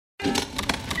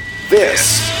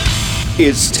This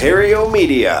is Stereo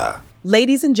Media.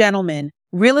 Ladies and gentlemen,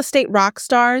 real estate rock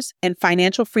stars and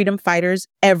financial freedom fighters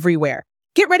everywhere.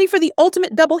 Get ready for the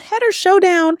ultimate doubleheader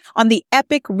showdown on the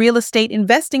Epic Real Estate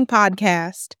Investing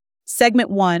Podcast. Segment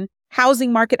 1,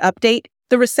 Housing Market Update.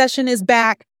 The recession is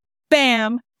back.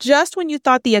 Bam! Just when you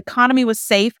thought the economy was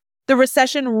safe, the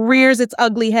recession rears its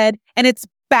ugly head and it's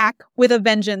back with a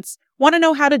vengeance. Want to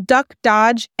know how to duck,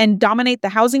 dodge, and dominate the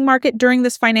housing market during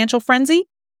this financial frenzy?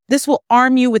 This will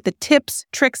arm you with the tips,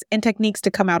 tricks, and techniques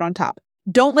to come out on top.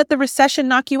 Don't let the recession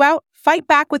knock you out. Fight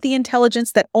back with the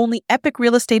intelligence that only Epic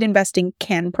Real Estate Investing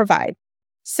can provide.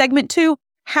 Segment 2,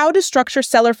 How to Structure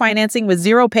Seller Financing with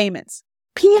Zero Payments.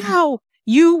 Peow!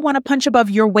 You want to punch above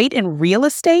your weight in real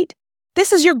estate?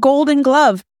 This is your golden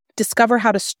glove. Discover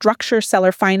how to structure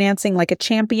seller financing like a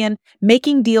champion,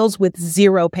 making deals with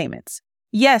zero payments.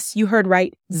 Yes, you heard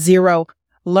right, zero.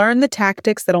 Learn the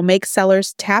tactics that'll make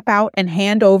sellers tap out and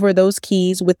hand over those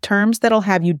keys with terms that'll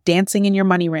have you dancing in your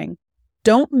money ring.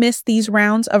 Don't miss these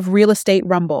rounds of Real Estate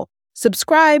Rumble.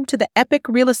 Subscribe to the Epic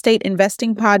Real Estate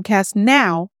Investing Podcast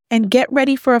now and get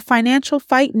ready for a financial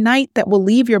fight night that will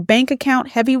leave your bank account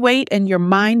heavyweight and your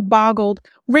mind boggled.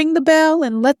 Ring the bell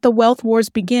and let the wealth wars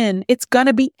begin. It's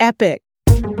gonna be epic.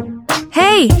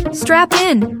 Hey, strap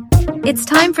in. It's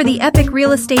time for the Epic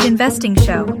Real Estate Investing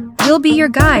Show. We'll be your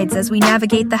guides as we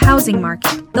navigate the housing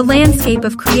market, the landscape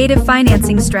of creative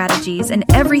financing strategies, and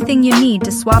everything you need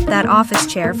to swap that office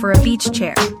chair for a beach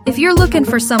chair. If you're looking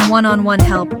for some one-on-one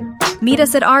help, meet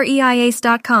us at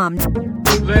reiace.com.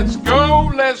 Let's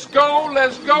go, let's go,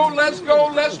 let's go, let's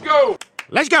go, let's go.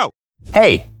 Let's go.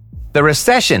 Hey, the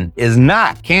recession is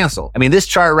not canceled. I mean, this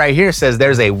chart right here says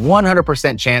there's a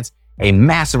 100% chance a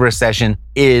massive recession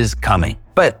is coming.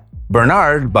 But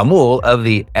Bernard Bamoul of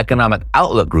the Economic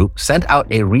Outlook Group sent out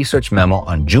a research memo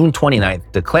on June 29th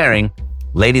declaring,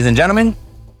 ladies and gentlemen,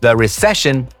 the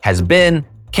recession has been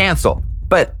canceled.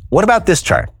 But what about this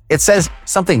chart? It says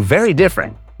something very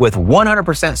different with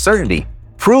 100% certainty,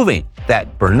 proving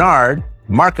that Bernard,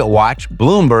 MarketWatch,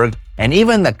 Bloomberg, and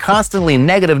even the constantly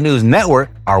negative news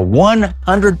network are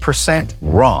 100%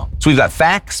 wrong. So we've got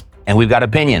facts and we've got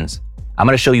opinions. I'm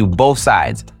going to show you both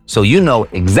sides so you know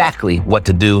exactly what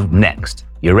to do next.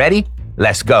 You ready?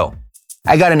 Let's go.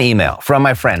 I got an email from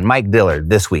my friend Mike Dillard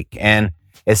this week, and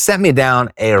it sent me down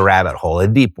a rabbit hole, a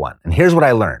deep one. And here's what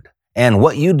I learned and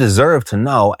what you deserve to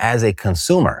know as a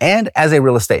consumer and as a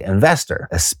real estate investor,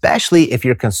 especially if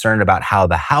you're concerned about how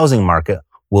the housing market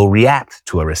will react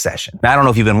to a recession. Now, I don't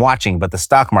know if you've been watching, but the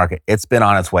stock market, it's been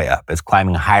on its way up. It's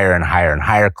climbing higher and higher and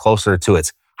higher, closer to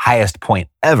its highest point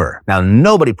ever. Now,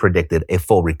 nobody predicted a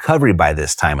full recovery by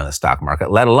this time in the stock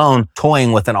market, let alone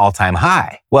toying with an all-time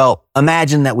high. Well,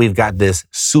 imagine that we've got this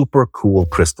super cool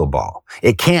crystal ball.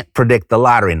 It can't predict the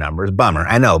lottery numbers, bummer,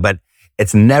 I know, but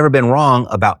it's never been wrong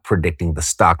about predicting the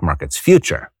stock market's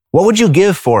future. What would you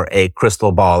give for a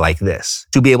crystal ball like this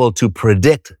to be able to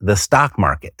predict the stock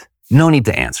market? No need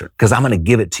to answer, because I'm going to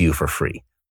give it to you for free.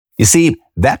 You see,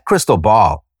 that crystal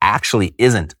ball actually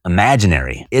isn't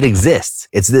imaginary. It exists.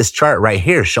 It's this chart right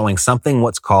here showing something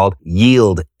what's called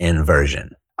yield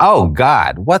inversion. Oh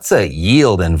God, what's a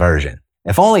yield inversion?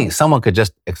 If only someone could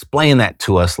just explain that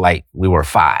to us like we were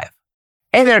 5.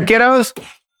 Hey there, kiddos.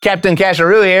 Captain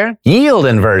Casharoo here. Yield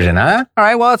inversion, huh? All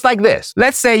right, well, it's like this.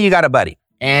 Let's say you got a buddy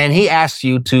and he asks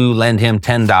you to lend him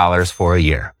 $10 for a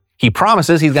year. He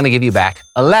promises he's going to give you back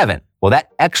 $11. Well, that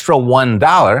extra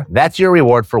 $1, that's your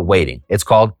reward for waiting. It's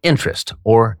called interest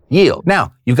or yield.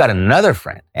 Now, you've got another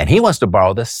friend and he wants to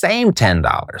borrow the same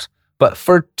 $10, but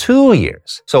for 2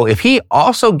 years. So if he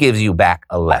also gives you back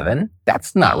 $11,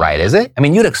 that's not right, is it? I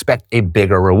mean, you'd expect a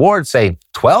bigger reward, say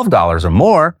 $12 or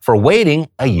more for waiting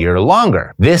a year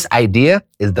longer. This idea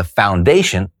is the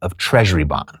foundation of treasury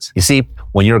bonds. You see,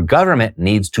 when your government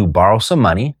needs to borrow some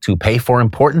money to pay for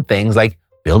important things like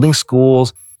building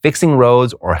schools, fixing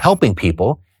roads, or helping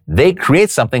people, they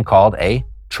create something called a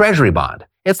treasury bond.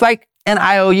 It's like an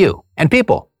IOU. And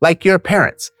people, like your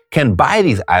parents, can buy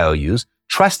these IOUs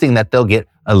trusting that they'll get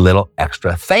a little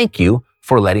extra thank you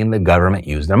for letting the government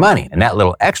use their money. And that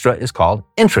little extra is called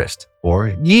interest or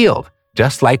yield.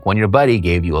 Just like when your buddy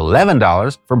gave you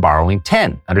 $11 for borrowing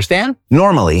 $10. Understand?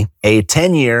 Normally, a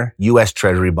 10-year U.S.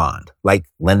 Treasury bond, like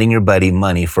lending your buddy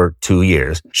money for 2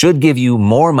 years, should give you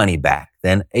more money back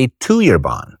than a 2-year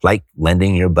bond, like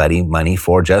lending your buddy money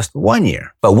for just 1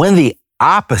 year. But when the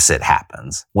opposite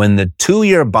happens, when the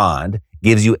 2-year bond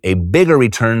gives you a bigger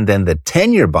return than the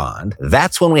 10-year bond,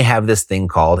 that's when we have this thing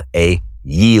called a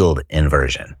yield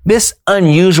inversion. This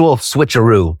unusual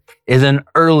switcheroo is an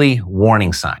early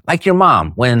warning sign, like your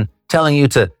mom when telling you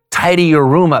to tidy your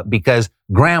room up because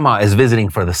grandma is visiting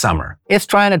for the summer. It's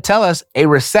trying to tell us a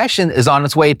recession is on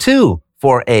its way too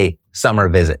for a summer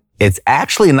visit. It's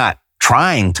actually not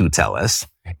trying to tell us.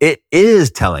 It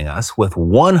is telling us with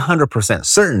 100%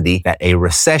 certainty that a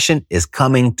recession is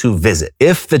coming to visit.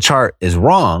 If the chart is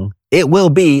wrong, it will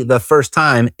be the first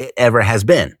time it ever has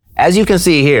been. As you can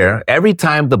see here, every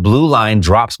time the blue line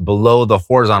drops below the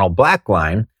horizontal black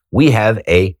line, we have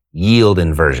a yield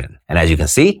inversion. And as you can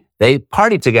see, they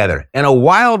party together in a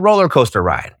wild roller coaster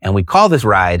ride. And we call this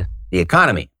ride the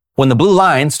economy. When the blue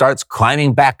line starts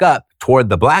climbing back up toward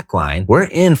the black line, we're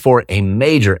in for a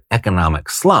major economic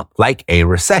slump, like a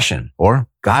recession, or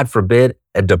God forbid,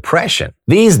 a depression.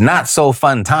 These not so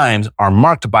fun times are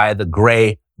marked by the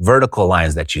gray vertical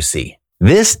lines that you see.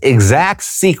 This exact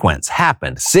sequence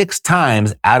happened 6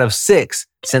 times out of 6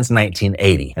 since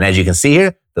 1980. And as you can see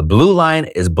here, the blue line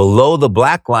is below the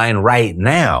black line right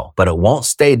now, but it won't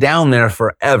stay down there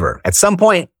forever. At some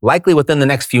point, likely within the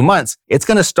next few months, it's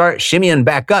going to start shimmying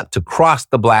back up to cross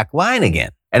the black line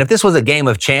again. And if this was a game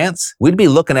of chance, we'd be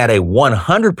looking at a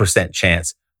 100%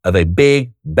 chance of a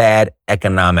big, bad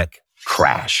economic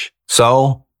crash.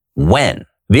 So when?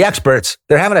 The experts,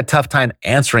 they're having a tough time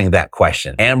answering that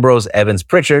question. Ambrose Evans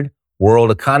Pritchard,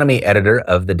 world economy editor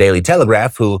of the Daily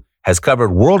Telegraph, who has covered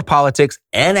world politics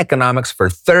and economics for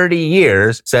 30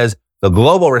 years, says the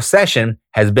global recession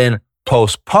has been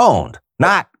postponed,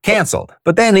 not canceled.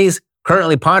 But then he's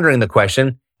currently pondering the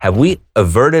question, have we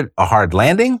averted a hard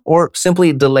landing or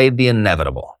simply delayed the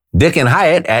inevitable? Dickon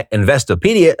Hyatt at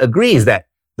Investopedia agrees that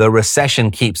the recession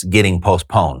keeps getting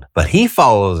postponed, but he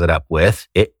follows it up with,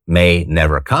 it may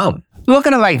never come. Look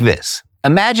at it like this.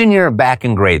 Imagine you're back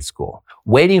in grade school,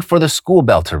 waiting for the school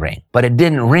bell to ring, but it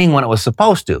didn't ring when it was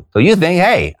supposed to. So you think,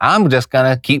 hey, I'm just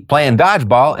gonna keep playing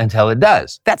dodgeball until it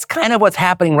does. That's kind of what's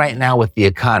happening right now with the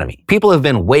economy. People have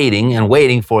been waiting and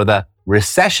waiting for the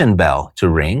recession bell to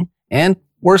ring, and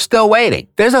we're still waiting.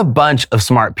 There's a bunch of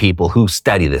smart people who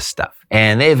study this stuff,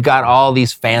 and they've got all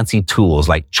these fancy tools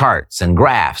like charts and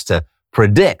graphs to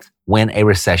predict when a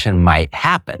recession might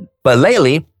happen. But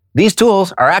lately, these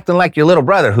tools are acting like your little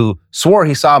brother who swore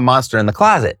he saw a monster in the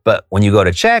closet. But when you go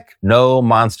to check, no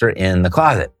monster in the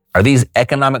closet. Are these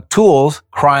economic tools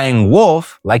crying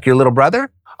wolf like your little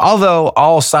brother? Although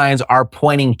all signs are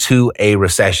pointing to a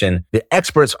recession, the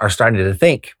experts are starting to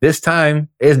think this time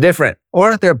is different.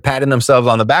 Or they're patting themselves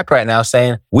on the back right now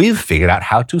saying, we've figured out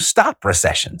how to stop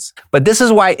recessions. But this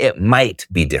is why it might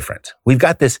be different. We've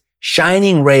got this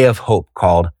shining ray of hope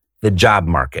called the job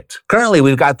market. Currently,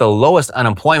 we've got the lowest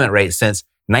unemployment rate since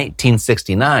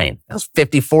 1969. That was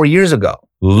 54 years ago.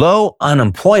 Low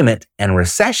unemployment and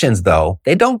recessions, though,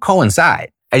 they don't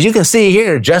coincide. As you can see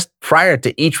here, just prior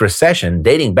to each recession,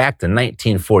 dating back to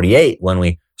 1948, when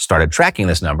we started tracking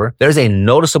this number, there's a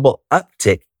noticeable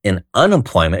uptick in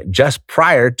unemployment just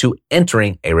prior to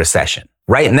entering a recession.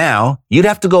 Right now, you'd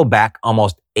have to go back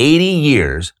almost 80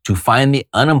 years to find the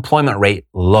unemployment rate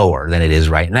lower than it is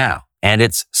right now. And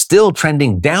it's still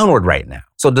trending downward right now.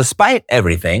 So despite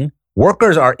everything,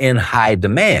 workers are in high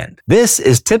demand. This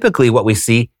is typically what we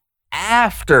see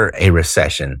after a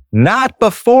recession, not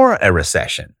before a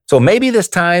recession. So maybe this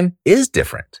time is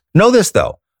different. Know this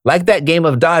though, like that game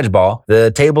of dodgeball,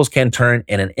 the tables can turn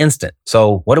in an instant.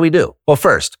 So what do? Well,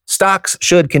 first, stocks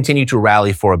should continue to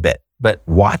rally for a bit, but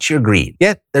watch your greed.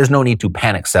 Yet there's no need to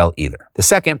panic sell either. The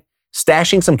second,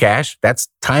 stashing some cash, that's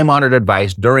time-honored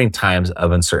advice during times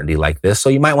of uncertainty like this, so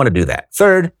you might want to do that.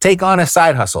 Third, take on a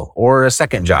side hustle or a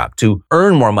second job to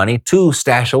earn more money to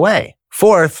stash away.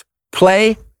 Fourth,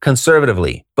 play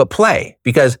conservatively, but play,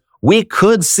 because we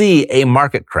could see a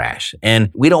market crash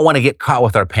and we don't want to get caught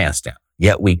with our pants down.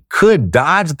 Yet we could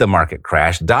dodge the market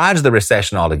crash, dodge the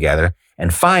recession altogether,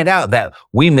 and find out that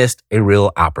we missed a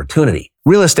real opportunity.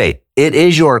 Real estate, it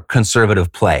is your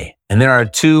conservative play. And there are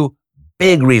two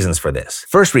big reasons for this.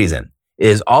 First reason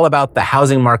is all about the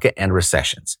housing market and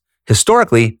recessions.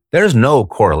 Historically, there's no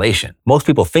correlation. Most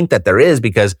people think that there is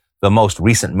because the most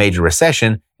recent major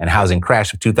recession and housing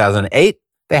crash of 2008,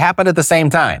 they happened at the same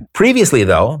time. Previously,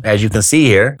 though, as you can see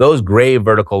here, those gray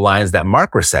vertical lines that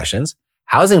mark recessions,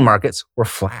 housing markets were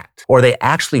flat, or they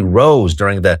actually rose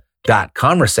during the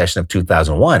dot-com recession of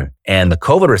 2001 and the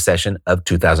COVID recession of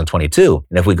 2022.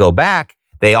 And if we go back,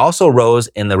 they also rose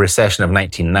in the recession of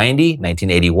 1990,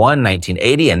 1981,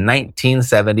 1980, and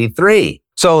 1973.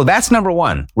 So that's number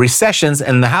one. Recessions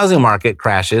and the housing market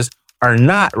crashes are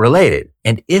not related.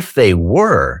 And if they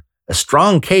were, a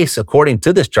strong case, according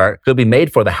to this chart, could be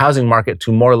made for the housing market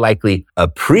to more likely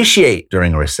appreciate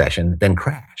during a recession than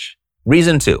crash.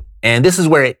 Reason two, and this is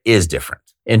where it is different.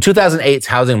 In 2008's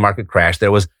housing market crash,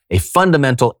 there was a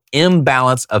fundamental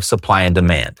imbalance of supply and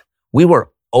demand. We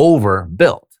were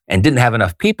overbuilt and didn't have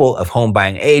enough people of home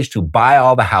buying age to buy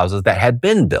all the houses that had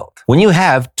been built. When you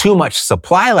have too much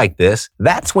supply like this,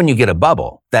 that's when you get a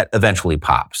bubble that eventually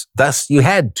pops. Thus, you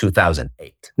had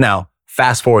 2008. Now,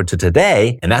 fast forward to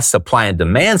today, and that supply and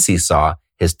demand seesaw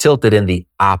is tilted in the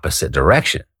opposite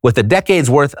direction. With a decade's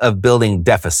worth of building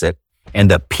deficit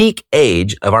and the peak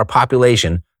age of our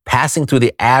population passing through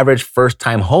the average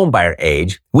first-time homebuyer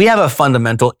age, we have a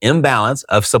fundamental imbalance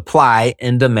of supply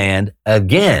and demand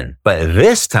again. But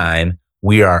this time,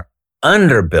 we are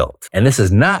underbuilt. And this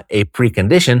is not a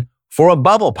precondition for a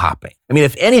bubble popping. I mean,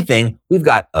 if anything, we've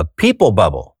got a people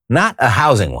bubble, not a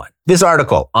housing one. This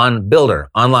article on Builder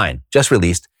Online, just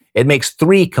released, it makes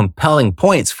 3 compelling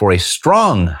points for a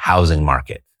strong housing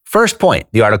market. First point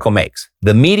the article makes,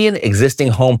 the median existing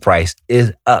home price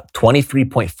is up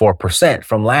 23.4%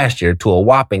 from last year to a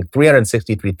whopping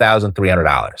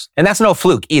 $363,300. And that's no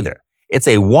fluke either. It's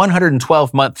a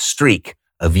 112-month streak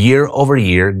of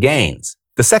year-over-year gains.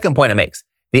 The second point it makes,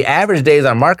 the average days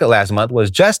on market last month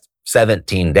was just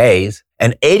 17 days,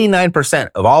 and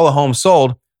 89% of all the homes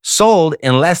sold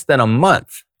in less than a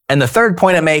month. And the third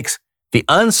point it makes, the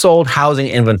unsold housing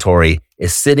inventory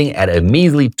is sitting at a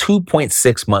measly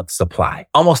 2.6 month supply,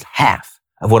 almost half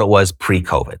of what it was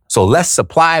pre-COVID. So less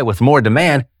supply with more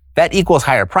demand, that equals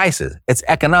higher prices. It's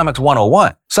economics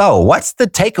 101. So what's the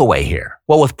takeaway here?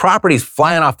 Well, with properties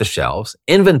flying off the shelves,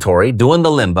 inventory doing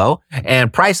the limbo,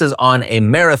 and prices on a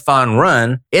marathon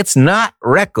run, it's not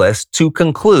reckless to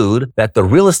conclude that the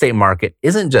real estate market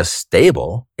isn't just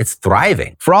stable, it's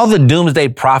thriving. For all the doomsday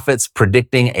prophets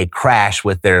predicting a crash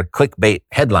with their clickbait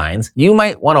headlines, you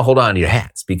might want to hold on to your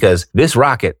hats because this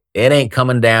rocket, it ain't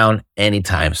coming down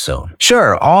anytime soon.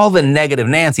 Sure, all the negative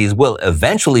Nancys will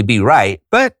eventually be right,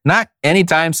 but not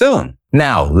anytime soon.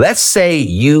 Now, let's say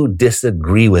you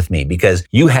disagree with me because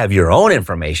you have your own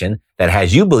information that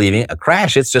has you believing a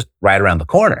crash is just right around the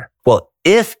corner. Well,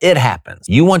 if it happens,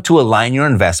 you want to align your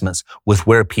investments with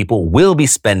where people will be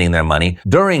spending their money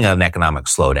during an economic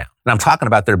slowdown. And I'm talking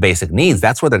about their basic needs.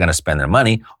 That's where they're going to spend their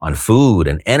money on food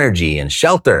and energy and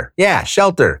shelter. Yeah,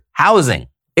 shelter, housing.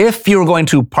 If you're going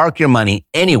to park your money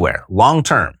anywhere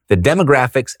long-term, the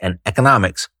demographics and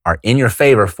economics are in your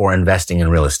favor for investing in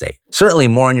real estate. Certainly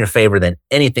more in your favor than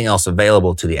anything else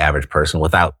available to the average person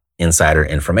without insider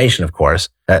information, of course.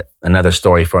 Another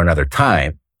story for another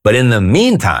time. But in the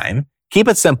meantime, keep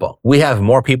it simple. We have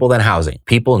more people than housing.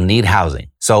 People need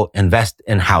housing. So invest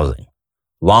in housing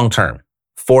long-term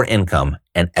for income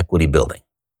and equity building.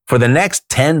 For the next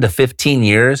 10 to 15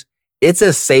 years, it's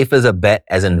as safe as a bet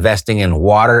as investing in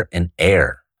water and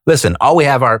air. Listen, all we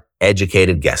have are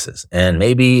educated guesses and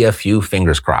maybe a few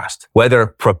fingers crossed. Whether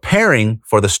preparing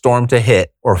for the storm to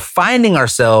hit or finding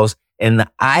ourselves in the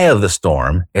eye of the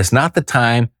storm, it's not the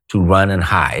time to run and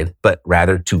hide, but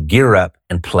rather to gear up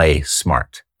and play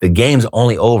smart. The game's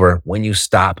only over when you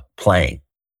stop playing.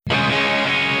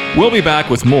 We'll be back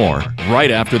with more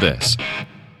right after this.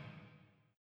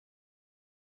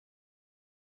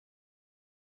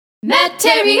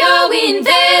 Material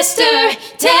Investor,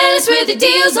 tell us where the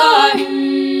deals are.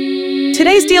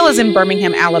 Today's deal is in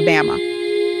Birmingham, Alabama.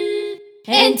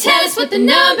 And tell us what the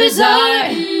numbers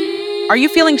are. Are you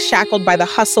feeling shackled by the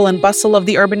hustle and bustle of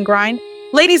the urban grind?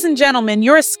 Ladies and gentlemen,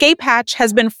 your escape hatch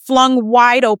has been flung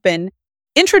wide open.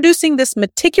 Introducing this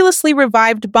meticulously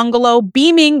revived bungalow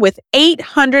beaming with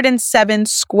 807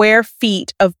 square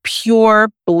feet of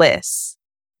pure bliss.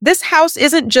 This house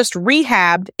isn't just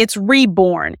rehabbed, it's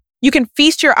reborn. You can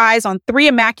feast your eyes on 3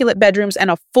 immaculate bedrooms and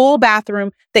a full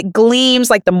bathroom that gleams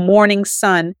like the morning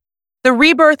sun. The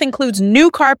rebirth includes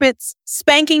new carpets,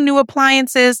 spanking new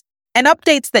appliances, and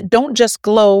updates that don't just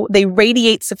glow, they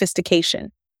radiate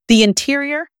sophistication. The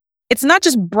interior? It's not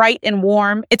just bright and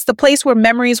warm, it's the place where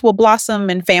memories will blossom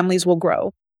and families will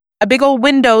grow. A big old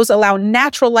windows allow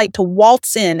natural light to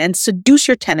waltz in and seduce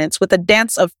your tenants with a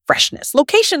dance of freshness.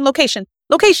 Location.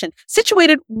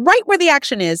 Situated right where the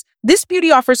action is, this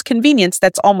beauty offers convenience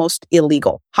that's almost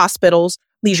illegal. Hospitals,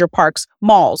 leisure parks,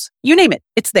 malls, you name it,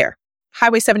 it's there.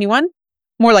 Highway 71,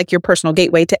 more like your personal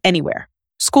gateway to anywhere.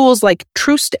 Schools like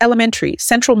Troost Elementary,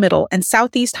 Central Middle, and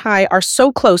Southeast High are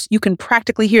so close you can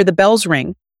practically hear the bells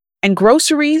ring. And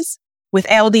groceries, with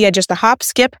LD at just a hop,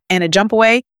 skip, and a jump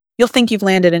away, you'll think you've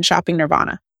landed in shopping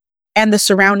nirvana. And the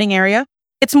surrounding area?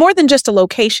 It's more than just a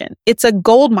location. It's a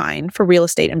gold mine for real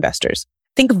estate investors.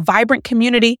 Think vibrant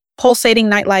community, pulsating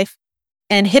nightlife,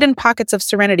 and hidden pockets of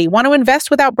serenity. Want to invest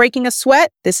without breaking a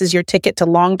sweat? This is your ticket to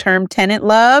long-term tenant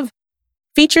love.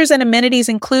 Features and amenities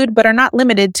include, but are not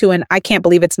limited to an I can't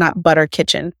believe it's not butter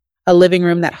kitchen, a living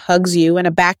room that hugs you, and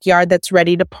a backyard that's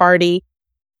ready to party.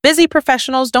 Busy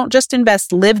professionals don't just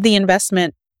invest, live the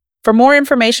investment. For more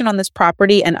information on this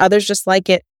property and others just like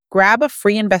it, grab a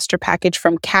free investor package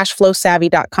from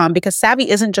cashflowsavvy.com because savvy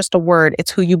isn't just a word,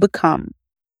 it's who you become.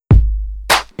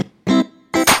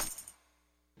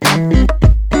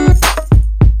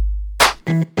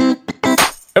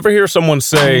 Ever hear someone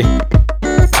say,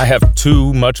 I have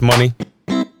too much money?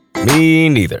 Me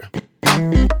neither.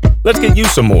 Let's get you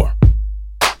some more.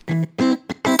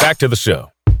 Back to the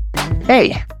show.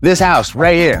 Hey, this house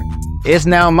right here, it's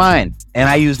now mine. And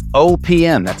I used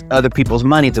OPM, that's other people's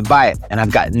money, to buy it. And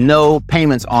I've got no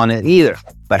payments on it either.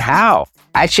 But how?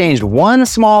 I changed one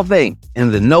small thing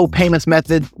and the no payments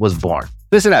method was born.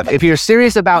 Listen up, if you're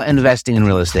serious about investing in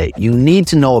real estate, you need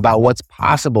to know about what's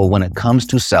possible when it comes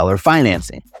to seller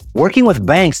financing. Working with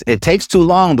banks, it takes too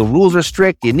long, the rules are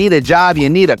strict, you need a job, you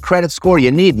need a credit score,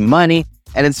 you need money,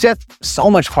 and it's just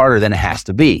so much harder than it has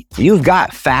to be. You've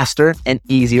got faster and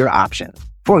easier options.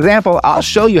 For example, I'll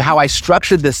show you how I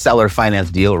structured this seller finance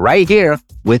deal right here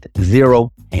with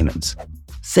 0 payments.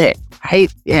 Sick,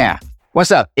 right? Yeah.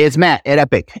 What's up? It's Matt at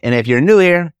Epic. And if you're new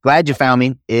here, glad you found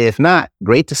me. If not,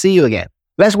 great to see you again.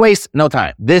 Let's waste no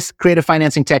time. This creative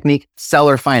financing technique,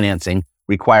 seller financing,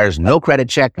 requires no credit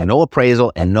check, no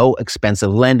appraisal, and no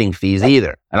expensive lending fees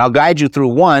either. And I'll guide you through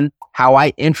 1, how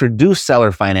I introduce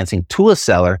seller financing to a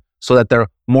seller so that they're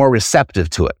more receptive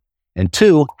to it. And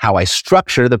 2, how I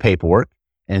structure the paperwork.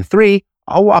 And 3,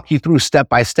 I'll walk you through step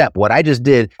by step what I just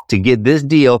did to get this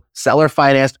deal seller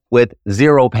financed with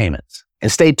 0 payments.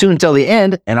 And stay tuned till the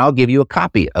end, and I'll give you a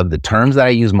copy of the terms that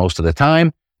I use most of the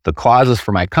time, the clauses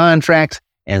for my contracts,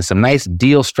 and some nice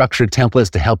deal structure templates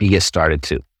to help you get started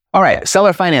too. All right,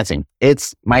 seller financing,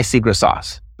 it's my secret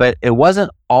sauce, but it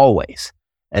wasn't always.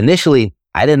 Initially,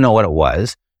 I didn't know what it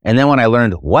was. And then when I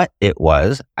learned what it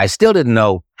was, I still didn't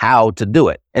know how to do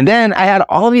it. And then I had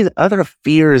all of these other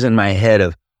fears in my head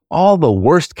of all the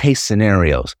worst case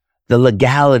scenarios, the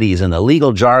legalities and the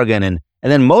legal jargon, and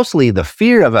then mostly the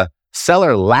fear of a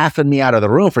seller laughing me out of the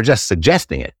room for just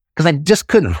suggesting it, because I just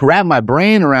couldn't wrap my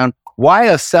brain around why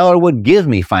a seller would give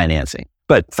me financing.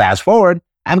 But fast forward,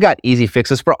 I've got easy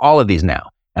fixes for all of these now,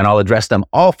 and I'll address them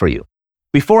all for you.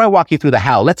 Before I walk you through the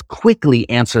how, let's quickly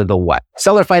answer the what.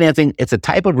 Seller financing, it's a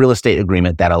type of real estate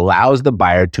agreement that allows the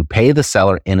buyer to pay the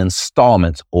seller in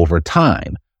installments over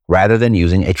time, rather than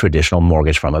using a traditional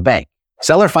mortgage from a bank.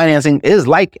 Seller financing is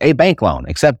like a bank loan,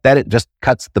 except that it just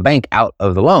cuts the bank out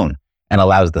of the loan and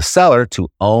allows the seller to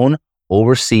own,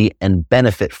 oversee, and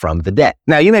benefit from the debt.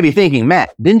 Now, you may be thinking,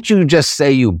 Matt, didn't you just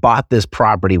say you bought this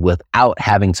property without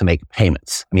having to make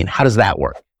payments? I mean, how does that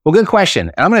work? Well, good question.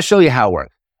 And I'm going to show you how it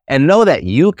works. And know that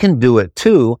you can do it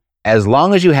too, as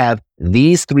long as you have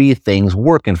these 3 things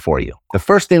working for you. The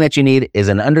first thing that you need is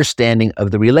an understanding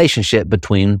of the relationship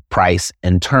between price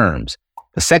and terms.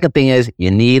 The second thing is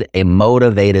you need a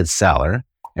motivated seller.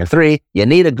 And 3, you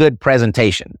need a good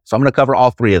presentation. So I'm going to cover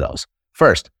all 3 of those.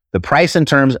 First, the price and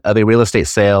terms of a real estate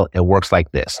sale, it works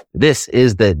like this. This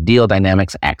is the deal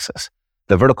dynamics axis.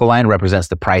 The vertical line represents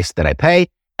the price that I pay,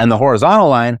 and the horizontal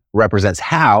line represents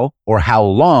how or how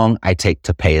long I take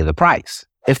to pay the price.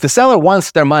 If the seller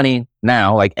wants their money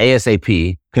now, like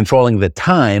ASAP, controlling the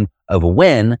time of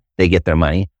when they get their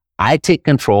money, I take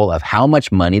control of how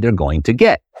much money they're going to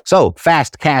get. So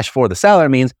fast cash for the seller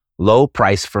means low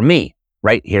price for me,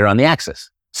 right here on the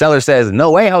axis. Seller says,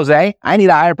 no way, Jose, I need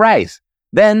a higher price.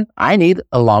 Then I need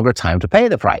a longer time to pay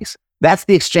the price. That's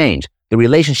the exchange, the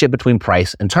relationship between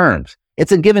price and terms.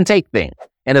 It's a give and take thing.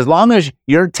 And as long as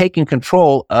you're taking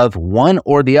control of one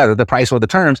or the other, the price or the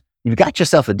terms, you've got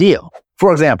yourself a deal.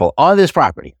 For example, on this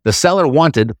property, the seller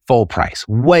wanted full price,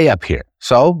 way up here.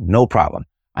 So no problem.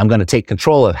 I'm going to take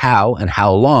control of how and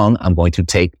how long I'm going to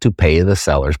take to pay the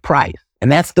seller's price. And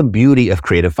that's the beauty of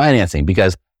creative financing,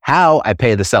 because how I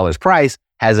pay the seller's price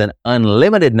has an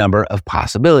unlimited number of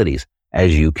possibilities,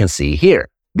 as you can see here.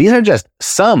 These are just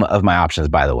some of my options,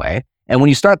 by the way. And when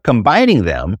you start combining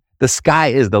them, the sky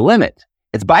is the limit.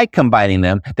 It's by combining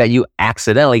them that you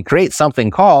accidentally create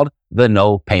something called the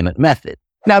no payment method.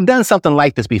 Now, I've done something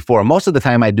like this before. Most of the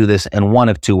time I do this in one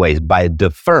of 2 ways. By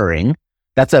deferring,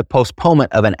 that's a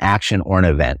postponement of an action or an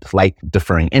event, like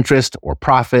deferring interest or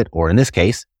profit, or in this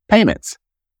case, payments.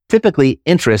 Typically,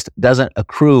 interest doesn't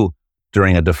accrue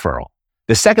during a deferral.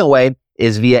 The second way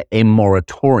is via a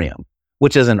moratorium,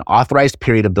 which is an authorized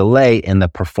period of delay in the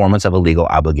performance of a legal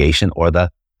obligation or the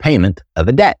payment of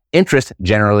a debt. Interest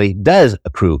generally does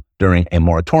accrue during a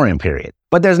moratorium period.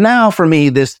 But there's now, for me,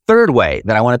 this third way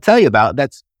that I want to tell you about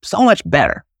that's so much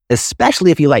better, especially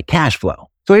if you like cash flow.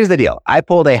 So here's the deal. I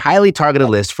pulled a highly targeted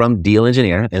list from Deal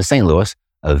Engineer in St. Louis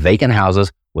of vacant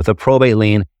houses with a probate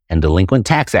lien and delinquent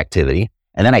tax activity,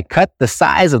 and then I cut the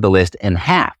size of the list in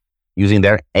half using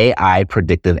their AI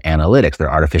predictive analytics,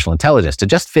 their artificial intelligence, to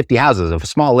just 50 houses of a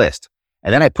small list.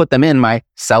 And then I put them in my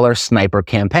seller sniper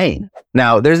campaign.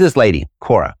 Now, there's this lady,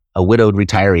 Cora, a widowed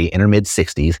retiree in her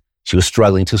mid-60s. She was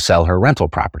struggling to sell her rental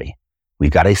property.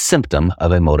 We've got a symptom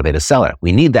of a motivated seller.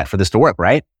 We need that for this to work,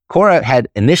 right? Cora had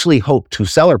initially hoped to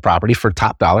sell her property for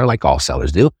top dollar, like all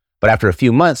sellers do, but after a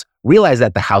few months, realized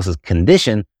that the house's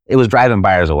condition, it was driving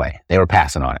buyers away. They were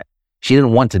passing on it. She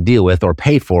didn't want to deal with or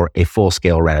pay for a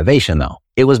full-scale renovation, though.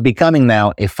 It was becoming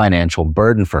now a financial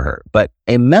burden for her, but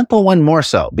a mental one more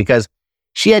so, because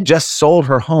she had just sold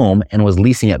her home and was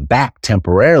leasing it back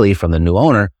temporarily from the new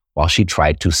owner while she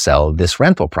tried to sell this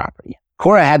rental property.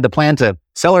 Cora had the plan to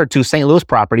sell her two St. Louis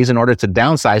properties in order to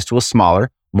downsize to a smaller,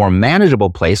 more manageable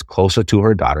place closer to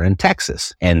her daughter in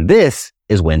Texas. And this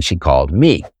is when she called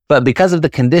me. But because of the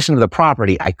condition of the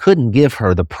property, I couldn't give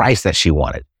her the price that she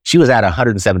wanted. She was at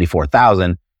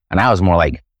 $174,000 and I was more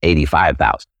like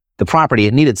 $85,000. The property,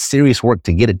 it needed serious work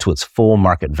to get it to its full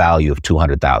market value of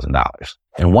 $200,000.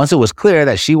 And once it was clear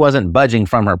that she wasn't budging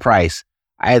from her price,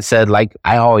 I had said, like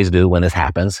I always do when this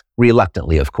happens,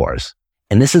 reluctantly, of course.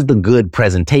 And this is the good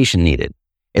presentation needed.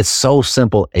 It's so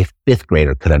simple, a fifth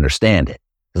grader could understand it.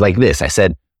 It's like this. I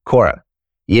said, Cora,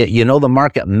 you know the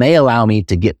market may allow me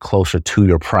to get closer to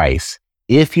your price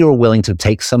if you're willing to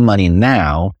take some money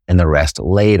now and the rest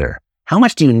later. How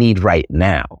much do you need right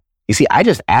now? You see, I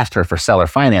just asked her for seller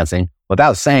financing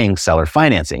without saying seller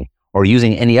financing or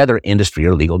using any other industry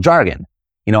or legal jargon.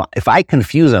 You know, if I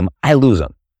confuse them, I lose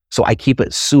them. So I keep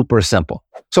it super simple.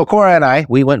 So Cora and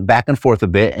we went back and forth a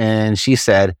bit and she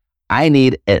said, I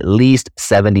need at least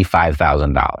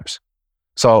 $75,000.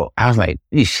 So I was like,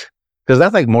 eesh, because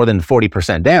that's like more than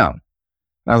 40% down.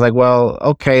 And I was like, well,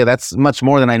 okay, that's much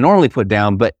more than I normally put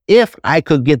down. But if I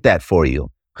could get that for you,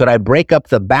 could I break up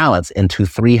the balance into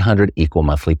 300 equal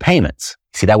monthly payments?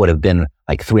 See, that would have been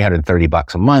like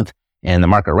 $330 a month. And the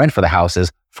market rent for the house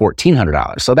is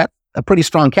 $1,400. So that's a pretty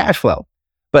strong cash flow.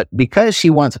 But because she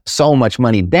wants so much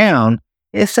money down,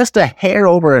 it's just a hair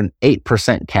over an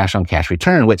 8% cash on cash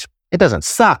return, which it doesn't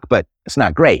suck, but it's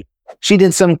not great. She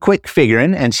did some quick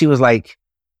figuring and she was like,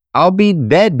 I'll be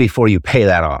dead before you pay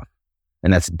that off.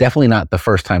 And that's definitely not the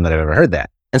first time that I've ever heard that.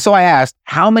 And so I asked,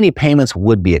 how many payments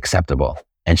would be acceptable?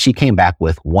 And she came back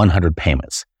with 100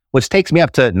 payments, which takes me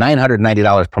up to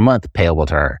 $990 per month payable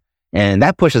to her. And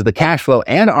that pushes the cash flow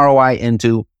and ROI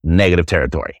into negative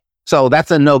territory. So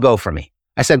that's a no-go for me.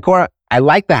 I said, Cora, I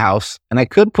like the house and I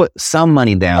could put some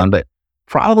money down, but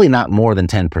probably not more than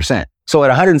 10%. So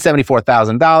at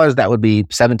 $174,000, that would be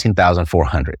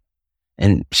 $17,400.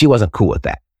 And she wasn't cool with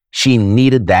that. She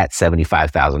needed that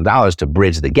 $75,000 to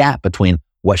bridge the gap between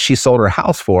what she sold her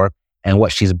house for and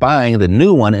what she's buying the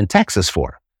new one in Texas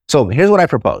for. So here's what I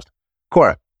proposed.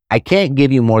 Cora, I can't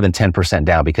give you more than 10%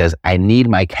 down because I need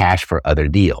my cash for other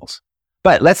deals.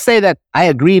 But let's say that I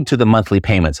agreed to the monthly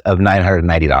payments of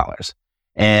 $990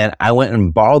 and I went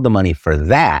and borrowed the money for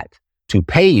that to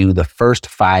pay you the first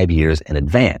 5 years in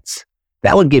advance.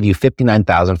 That would give you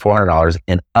 $59,400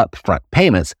 in upfront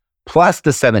payments plus the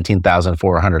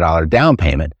 $17,400 down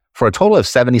payment for a total of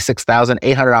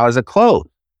 $76,800 at close.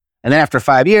 And then after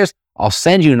 5 years, I'll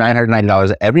send you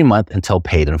 $990 every month until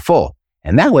paid in full.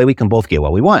 And that way we can both get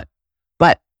what we want.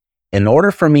 But in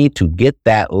order for me to get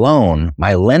that loan,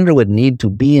 my lender would need to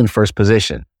be in first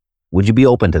position. Would you be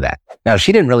open to that? Now,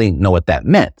 she didn't really know what that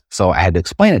meant, so I had to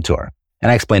explain it to her.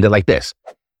 And I explained it like this.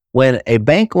 When a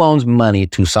bank loans money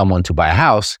to someone to buy a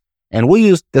house, and we'll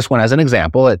use this one as an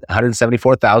example at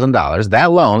 $174,000,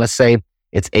 that loan, let's say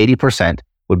it's 80%,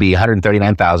 would be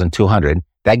 $139,200.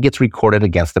 That gets recorded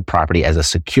against the property as a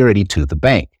security to the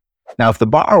bank. Now, if the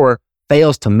borrower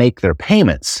fails to make their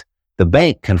payments, the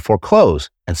bank can foreclose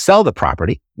and sell the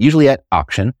property, usually at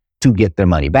auction, to get their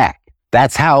money back.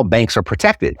 That's how banks are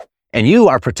protected. And you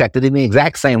are protected in the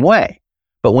exact same way.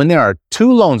 But when there are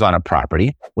two loans on a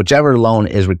property, whichever loan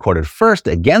is recorded first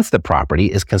against the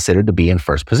property is considered to be in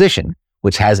first position,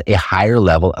 which has a higher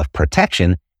level of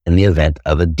protection in the event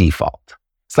of a default.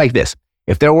 It's like this.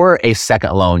 If there were a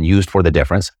second loan used for the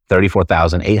difference,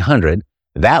 $34,800,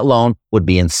 that loan would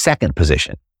be in second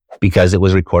position because it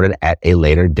was recorded at a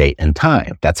later date and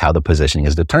time. That's how the positioning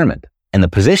is determined. And the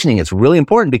positioning is really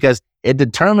important because it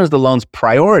determines the loan's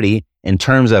priority in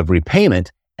terms of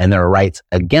repayment and their rights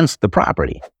against the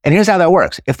property. And here's how that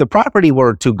works. If the property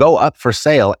were to go up for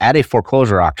sale at a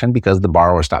foreclosure auction because the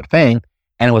borrower stopped paying,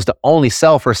 and it was to only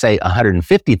sell for, say,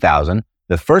 $150,000,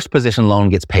 the first position loan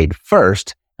gets paid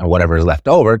first, and whatever is left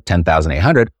over,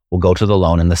 $10,800, will go to the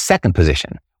loan in the second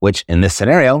position, which in this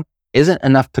scenario isn't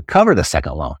enough to cover the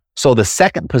second loan. So the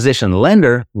second position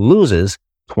lender loses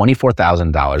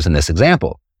 $24,000 in this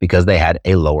example because they had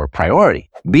a lower priority.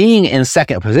 Being in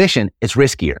second position, it's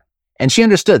riskier. And she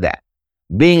understood that.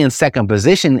 Being in second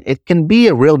position, it can be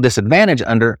a real disadvantage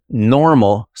under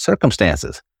normal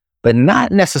circumstances, but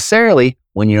not necessarily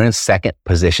when you're in second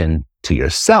position to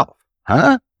yourself.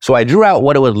 So I drew out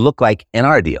what it would look like in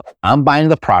our deal. I'm buying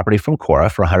the property from Cora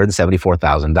for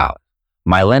 $174,000.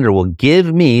 My lender will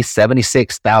give me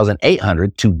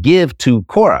 $76,800 to give to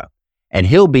Cora, and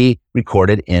he'll be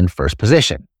recorded in first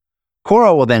position.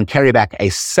 Cora will then carry back a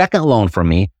second loan from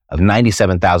me of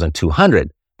 $97,200.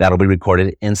 That'll be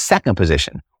recorded in second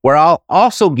position, where I'll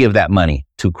also give that money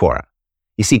to Cora.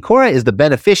 You see, Cora is the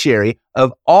beneficiary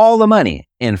of all the money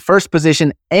in first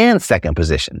position and second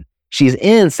position. She's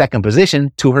in second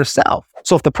position to herself.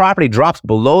 So if the property drops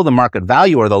below the market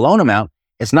value or the loan amount,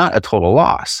 it's not a total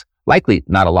loss, likely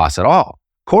not a loss at all.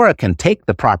 Cora can take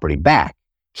the property back,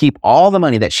 keep all the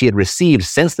money that she had received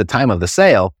since the time of the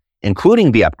sale,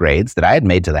 including the upgrades that I had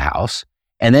made to the house,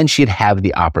 and then she'd have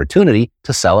the opportunity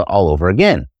to sell it all over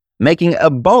again, making a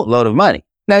boatload of money.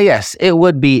 Now, yes, it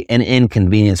would be an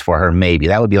inconvenience for her, maybe.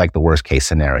 That would be like the worst case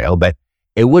scenario, but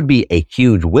it would be a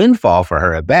huge windfall for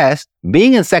her at best.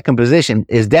 Being in second position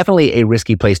is definitely a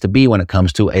risky place to be when it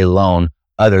comes to a loan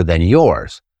other than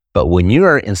yours. But when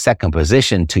you're in second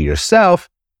position to yourself,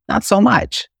 not so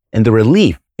much. And the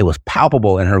relief, it was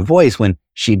palpable in her voice when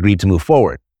she agreed to move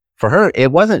forward. For her,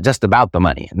 it wasn't just about the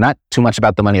money, not too much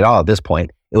about the money at all at this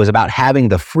point. It was about having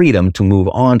the freedom to move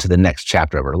on to the next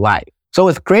chapter of her life. So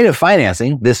with creative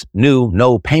financing, this new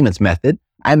no payments method,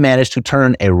 I managed to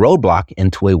turn a roadblock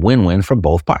into a win-win for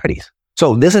both parties.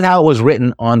 So this is how it was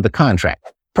written on the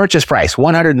contract. Purchase price,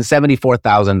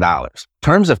 $174,000.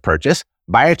 Terms of purchase,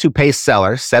 buyer to pay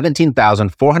seller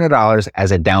 $17,400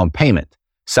 as a down payment.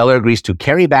 Seller agrees to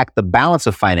carry back the balance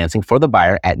of financing for the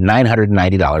buyer at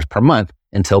 $990 per month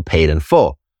until paid in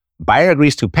full. Buyer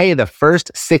agrees to pay the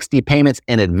first 60 payments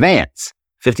in advance,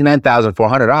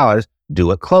 $59,400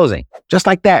 due at closing. Just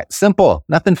like that, simple,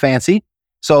 nothing fancy.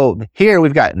 So here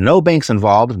we've got no banks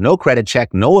involved, no credit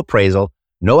check, no appraisal,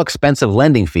 no expensive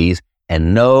lending fees,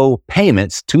 and no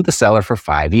payments to the seller for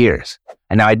 5 years.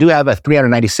 And now I do have a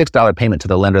 $396 payment to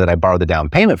the lender that I borrowed the down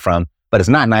payment from, but it's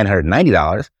not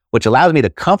 $990, which allows me to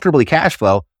comfortably cash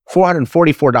flow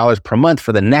 $444 per month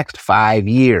for the next 5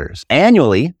 years.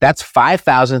 Annually, that's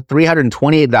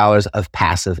 $5,328 of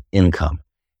passive income.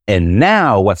 And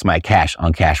now what's my cash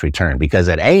on cash return? Because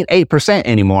it ain't 8%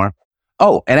 anymore.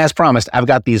 Oh, and as promised, I've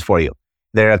got these for you.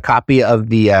 They're a copy of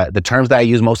the terms that I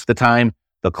use most of the time,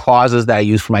 the clauses that I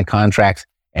use for my contracts,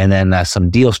 and then some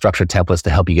deal structure templates to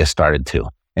help you get started too.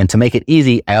 And to make it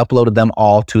easy, I uploaded them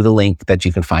all to the link that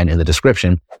you can find in the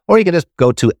description, or you can just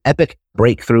go to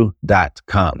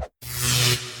epicbreakthrough.com.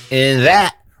 And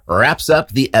that wraps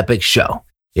up the Epic Show.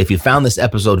 If you found this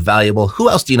episode valuable, who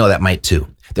else do you know that might too?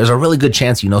 There's a really good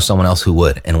chance you know someone else who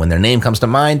would. And when their name comes to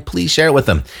mind, please share it with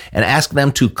them and ask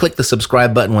them to click the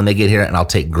subscribe button when they get here, and I'll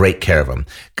take great care of them.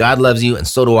 God loves you, and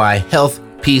so do I. Health,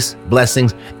 peace,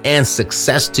 blessings, and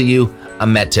success to you.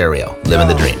 I'm Matt Terrio, living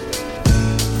the dream.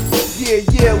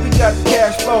 Yeah, we got the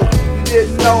cash flow. You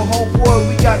didn't know, homeboy,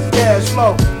 we got the cash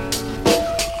flow.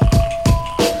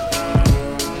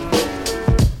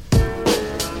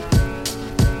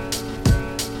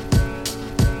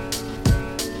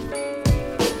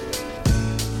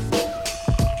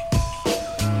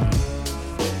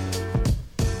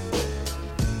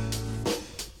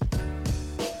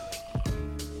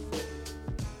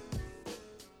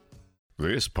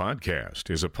 This podcast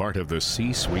is a part of the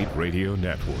C-Suite Radio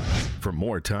Network. For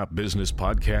more top business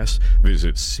podcasts,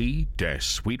 visit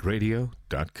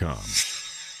c-suiteradio.com.